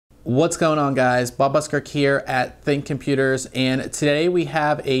What's going on, guys? Bob Buskirk here at ThinkComputers, and today we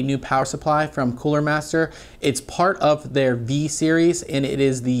have a new power supply from Cooler Master. It's part of their V series and it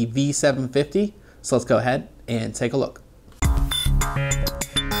is the V750. So let's go ahead and take a look.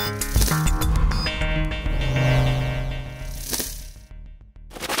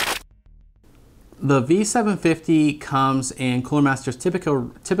 The V750 comes in Cooler Master's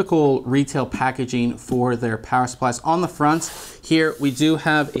typical retail packaging for their power supplies. On the front here, we do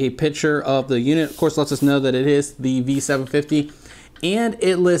have a picture of the unit. Of course, lets us know that it is the V750. And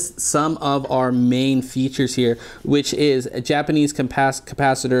it lists some of our main features here, which is Japanese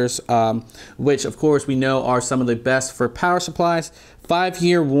capacitors, which of course we know are some of the best for power supplies.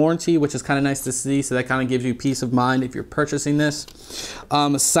 5-year warranty, which is kind of nice to see, so that kind of gives you peace of mind if you're purchasing this.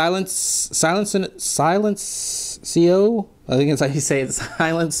 Silencio, I think it's how you say it,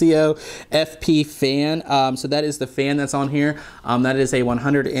 Silencio FP fan. So that is the fan that's on here. That is a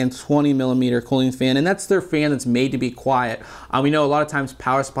 120 millimeter cooling fan, and that's their fan that's made to be quiet. We know a lot of times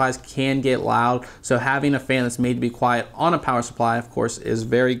power supplies can get loud, so having a fan that's made to be quiet on a power supply, of course, is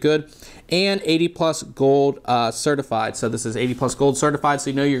very good. And 80 plus gold certified. So this is 80 plus gold certified, so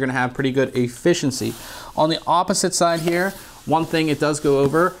you know you're gonna have pretty good efficiency. On the opposite side here, one thing it does go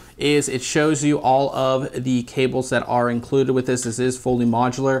over is it shows you all of the cables that are included with this. This is fully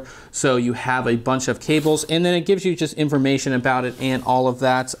modular, so you have a bunch of cables, and then it gives you just information about it and all of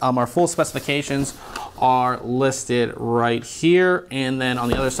that. Our full specifications are listed right here, and then on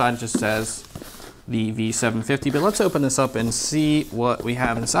the other side it just says the V750. But let's open this up and see what we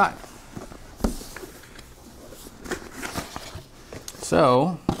have inside.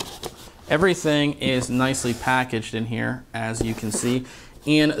 So everything is nicely packaged in here, as you can see.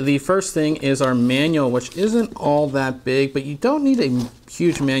 And the first thing is our manual, which isn't all that big, but you don't need a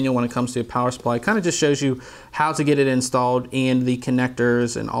huge manual when it comes to a power supply. It kind of just shows you how to get it installed and the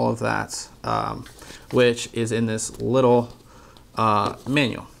connectors and all of that, which is in this little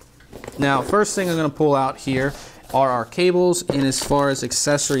manual. Now, first thing I'm going to pull out here are our cables, and as far as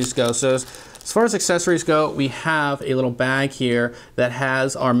accessories go. So as far as accessories go, we have a little bag here that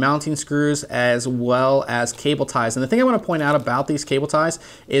has our mounting screws as well as cable ties. And the thing I want to point out about these cable ties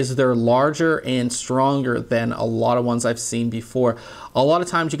is they're larger and stronger than a lot of ones I've seen before. A lot of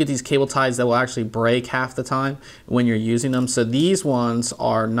times you get these cable ties that will actually break half the time when you're using them. So these ones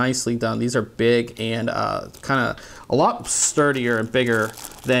are nicely done. These are big and kind of a lot sturdier and bigger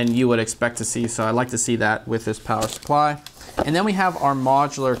than you would expect to see. So I like to see that with this power supply. And then we have our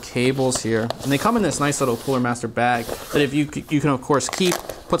modular cables here, and they come in this nice little Cooler Master bag that if you can of course keep,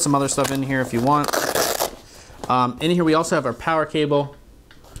 put some other stuff in here if you want. In here we also have our power cable,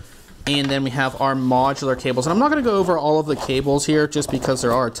 and then we have our modular cables. And I'm not going to go over all of the cables here just because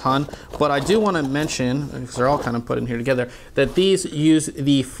there are a ton, but I do want to mention, because they're all kind of put in here together, that these use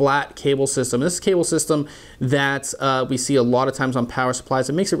the flat cable system. This is a cable system that we see a lot of times on power supplies.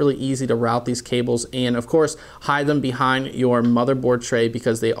 It makes it really easy to route these cables and of course hide them behind your motherboard tray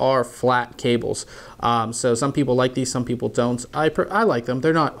because they are flat cables. So some people like these, some people don't. I like them.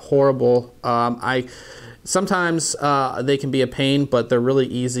 They're not horrible. Sometimes they can be a pain, but they're really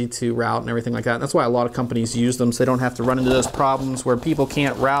easy to route and everything like that. And that's why a lot of companies use them, so they don't have to run into those problems where people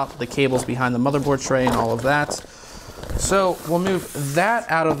can't route the cables behind the motherboard tray and all of that. So we'll move that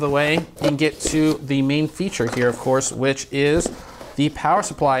out of the way and get to the main feature here, of course, which is the power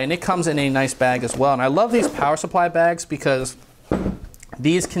supply. And it comes in a nice bag as well. And I love these power supply bags because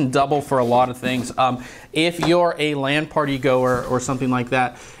these can double for a lot of things. If you're a LAN party goer or something like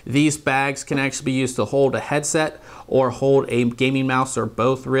that, these bags can actually be used to hold a headset or hold a gaming mouse, or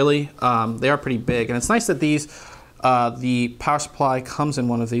both really. They are pretty big, and it's nice that these the power supply comes in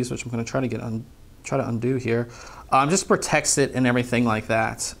one of these, which I'm going to try to undo here. Just protects it and everything like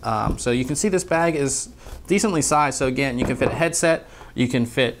that. So you can see this bag is decently sized. So again, you can fit a headset, you can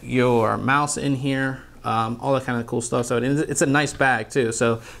fit your mouse in here. All that kind of cool stuff. So it's a nice bag too.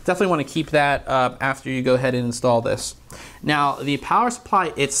 So definitely want to keep that after you go ahead and install this. Now the power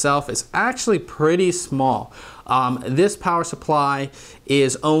supply itself is actually pretty small. This power supply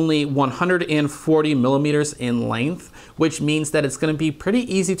is only 140 millimeters in length, which means that it's going to be pretty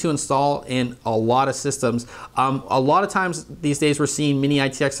easy to install in a lot of systems. A lot of times these days we're seeing mini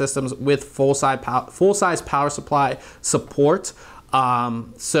ITX systems with full-size power supply support.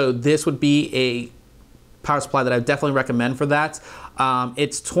 So this would be a power supply that I definitely recommend for that.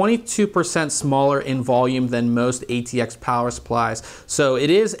 It's 22% smaller in volume than most ATX power supplies. So it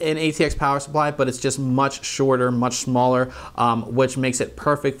is an ATX power supply, but it's just much shorter, much smaller, which makes it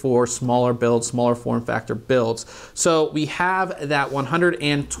perfect for smaller builds, smaller form factor builds. So we have that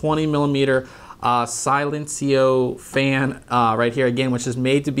 120 millimeter Silencio fan right here again, which is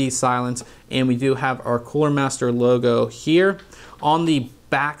made to be silent. And we do have our Cooler Master logo here. On the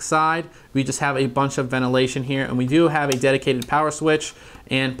back side, we just have a bunch of ventilation here, and we do have a dedicated power switch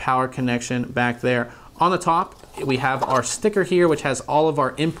and power connection back there. On the top, we have our sticker here, which has all of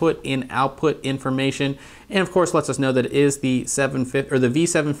our input and output information, and of course lets us know that it is the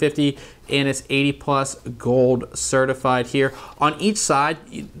V750 and it's 80+ gold certified here. On each side,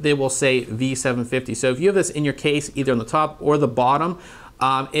 they will say V750. So if you have this in your case, either on the top or the bottom,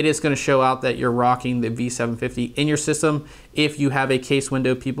 it is going to show out that you're rocking the V750 in your system. If you have a case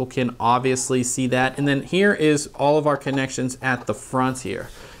window, people can obviously see that. And then here is all of our connections at the front here.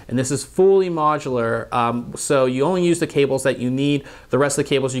 And this is fully modular, so you only use the cables that you need. The rest of the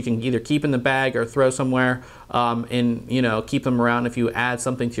cables you can either keep in the bag or throw somewhere and keep them around if you add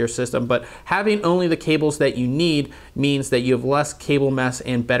something to your system. But having only the cables that you need means that you have less cable mess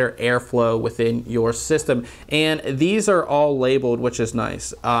and better airflow within your system. And these are all labeled, which is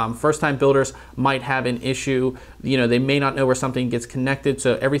nice. First-time builders might have an issue. They may not know where something gets connected,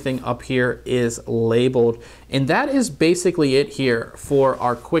 so everything up here is labeled. And that is basically it here for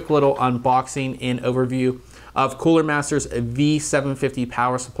our quick little unboxing and overview of Cooler Master's V750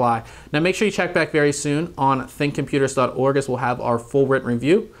 power supply. Now make sure you check back very soon on thinkcomputers.org as we'll have our full written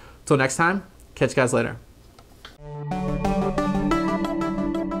review. Till next time, catch you guys later.